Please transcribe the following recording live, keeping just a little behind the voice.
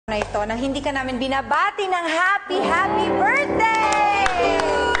na ito nang hindi ka namin binabati ng happy birthday!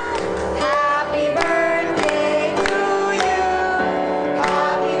 Happy birthday to you!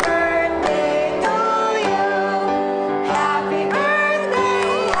 Happy birthday to you! Happy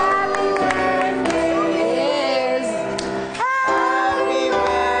birthday, happy birthday! Yes! Happy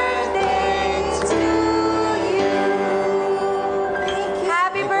birthday to you!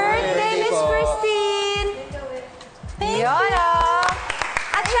 Happy birthday, Miss Christine! Yun,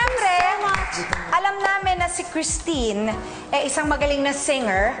 At syempre, alam namin na si Christine ay isang magaling na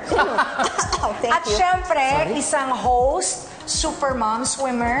singer. At syempre, isang host, super mom,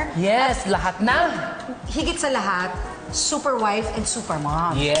 swimmer. Yes, lahat na. Higit sa lahat, super wife and super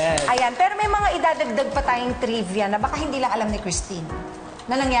mom. Yes. Ayan, pero may mga idadagdag pa tayong trivia na baka hindi lang alam ni Christine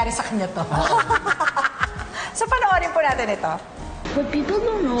na nangyari sa kanya to. So, panoorin po natin ito. What people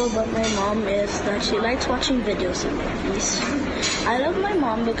don't know about my mom is that she likes watching videos and movies. I love my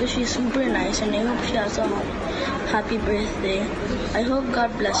mom because she's super nice and I hope she has a happy birthday. I hope God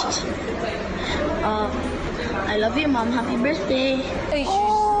blesses her. I love you, Mom. Happy birthday.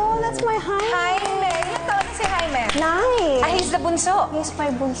 Oh, that's my Jaime. Ilan taon na si Jaime? 9. Ah, he's the bunso. He's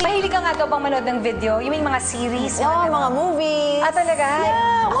my bunso. Mahilig ka nga daw bang manood ng video? You mean mga series? Mga movies. Ah, talaga?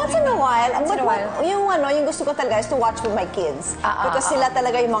 Yeah, once in a while. Once in a while. Yung gusto ko talaga is to watch with my kids. Because sila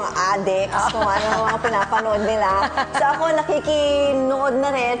talaga yung mga addicts, kung ano mga pinapanood nila. So ako nakikinood na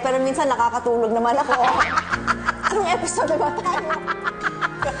rin, pero minsan nakakatulog naman ako. Anong episode na ba tayo?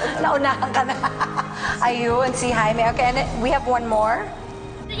 Naunahan ka na. Ayun, si Jaime. Okay, and we have one more.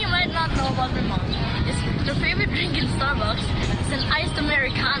 Something you might not know about my mom is her favorite drink in Starbucks is an iced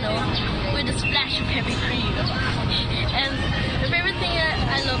Americano with a splash of heavy cream. And the favorite thing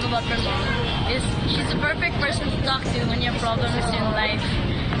I love about my mom is she's the perfect person to talk to when you have problems in life.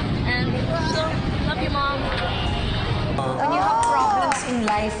 And so, love you, Mom. When you have problems in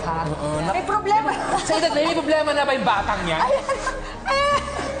life, ha? May problema. Sa edad na may problema na ba yung batang niya?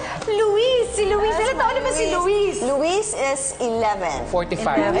 Luis, si Luis. Ilan taon na ba si Luis? Luis is 11.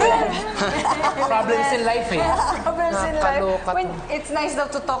 45. Problems in life, eh. Problems in life. It's nice daw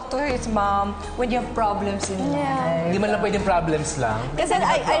to talk to his mom when you have problems in life. Hindi man lang pwedeng problems lang. Kasi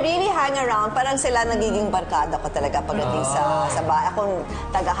I really hang around. Parang sila nagiging barkada ko talaga pagdating sa bahay. Akong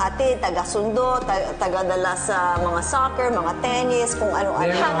taga-hatid, taga-sundo, taga-dala sa mga soccer, mga tennis, kung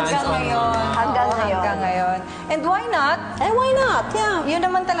ano-ano. Hanggang ngayon. Hanggang ngayon. And why not? Why not? Yeah. Yun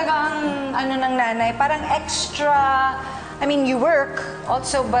naman talaga ang ano ng nanay. Parang extra, I mean, you work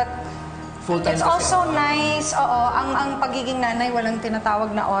also, but Full-time it's kasi. also nice. Oo, ang pagiging nanay, walang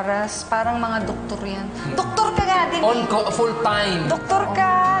tinatawag na oras. Parang mga doktor yan. Doktor ka nga din. Full-time. Doktor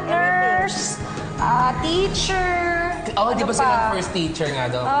ka, nurse, teacher. Di ba sila first teacher nga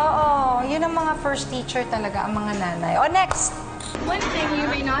daw? Oo, yun ang mga first teacher talaga, ang mga nanay. O, next. One thing you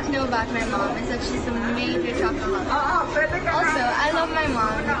may not know about my mom is that she's a major chocolate lover. Also, I love my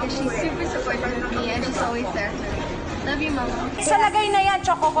mom because she's super supportive of me and she's always there for me. Love you, Mama. Sa lagay na yan,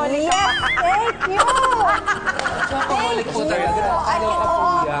 chocoholic. Yes, thank you. Chocoholic po talaga.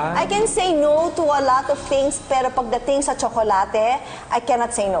 I can say no to a lot of things, pero pagdating sa tsokolate, I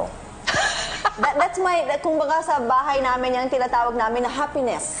cannot say no. That's my, kumbaga sa bahay namin, yung tinatawag namin na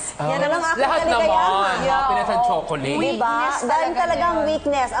happiness. Yan na lang aking Lahat kaligayahan. naman. Happiness and chocolate. Diba? Dahil talagang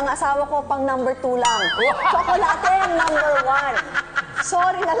weakness. Ang asawa ko pang number 2 lang. Tsokolate, number 1.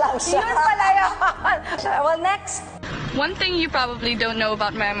 Sorry na lang siya. Yun pala yun. Well, next. One thing you probably don't know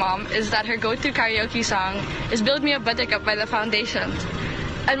about my mom is that her go-to karaoke song is Build Me a Buttercup by The Foundation.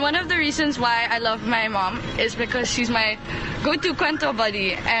 And one of the reasons why I love my mom is because she's my go-to kwento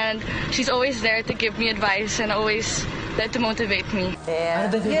buddy and she's always there to give me advice and always there to motivate me.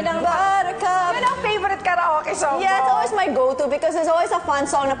 Yeah. Yun ang buttercup. Yun ang favorite karaoke song. Yeah, it's always my go-to because it's always a fun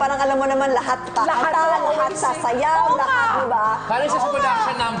song na parang alam mo naman lahat kakanta, lahat sasayaw, lahat, diba? Parang siya sa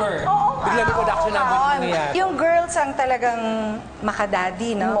production number. Bigla may production number niya. Yung girls ang talagang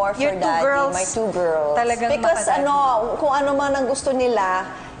makadaddy, no? More for Your daddy, my 2 girls. Talagang because makadaddy. kung ano man ang gusto nila,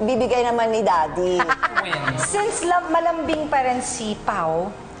 bibigay naman ni daddy. Since malambing pa rin si Pao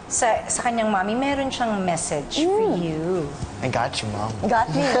sa kanyang mami, meron siyang message for you. I got you, Mom. Got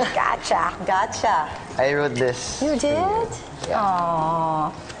me. Gotcha. Gotcha. I wrote this. You did?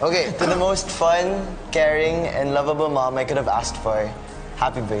 Aww. Okay, to the most fun, caring, and lovable mom I could have asked for,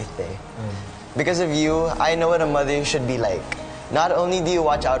 happy birthday. Because of you, I know what a mother should be like. Not only do you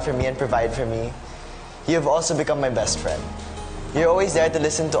watch out for me and provide for me, you have also become my best friend. You're always there to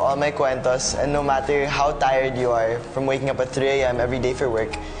listen to all my cuentos, and no matter how tired you are from waking up at 3 a.m. every day for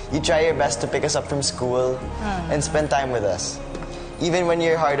work, you try your best to pick us up from school and spend time with us. Even when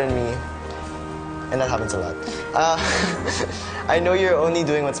you're hard on me, and that happens a lot. I know you're only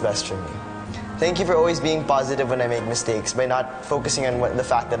doing what's best for me. Thank you for always being positive when I make mistakes, by not focusing on the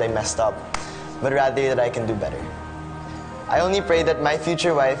fact that I messed up, but rather that I can do better. I only pray that my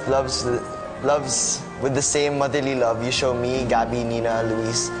future wife loves with the same motherly love you show me, Gabby, Nina,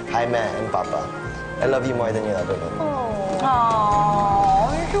 Luis, Jaime, and Papa. I love you more than you'll ever know. Oh,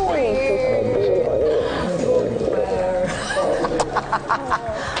 sweet.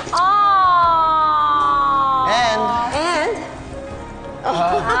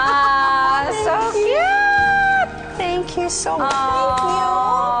 So cute. Thank you so much. Thank you.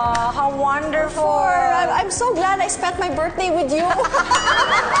 How wonderful. I'm so glad I spent my birthday with you.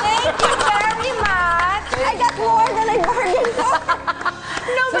 Thank you very much. I got more than I bargained for.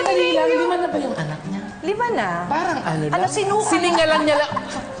 No, but Sandali lang, thank you. 5 na ba yung anak niya? 5 na. Parang ano lang. Ano, sinuka? Siningalan niya lang.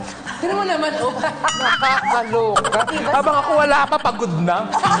 Pero mo naman, oh, nakakaloka. Habang ako wala pa, pagod na.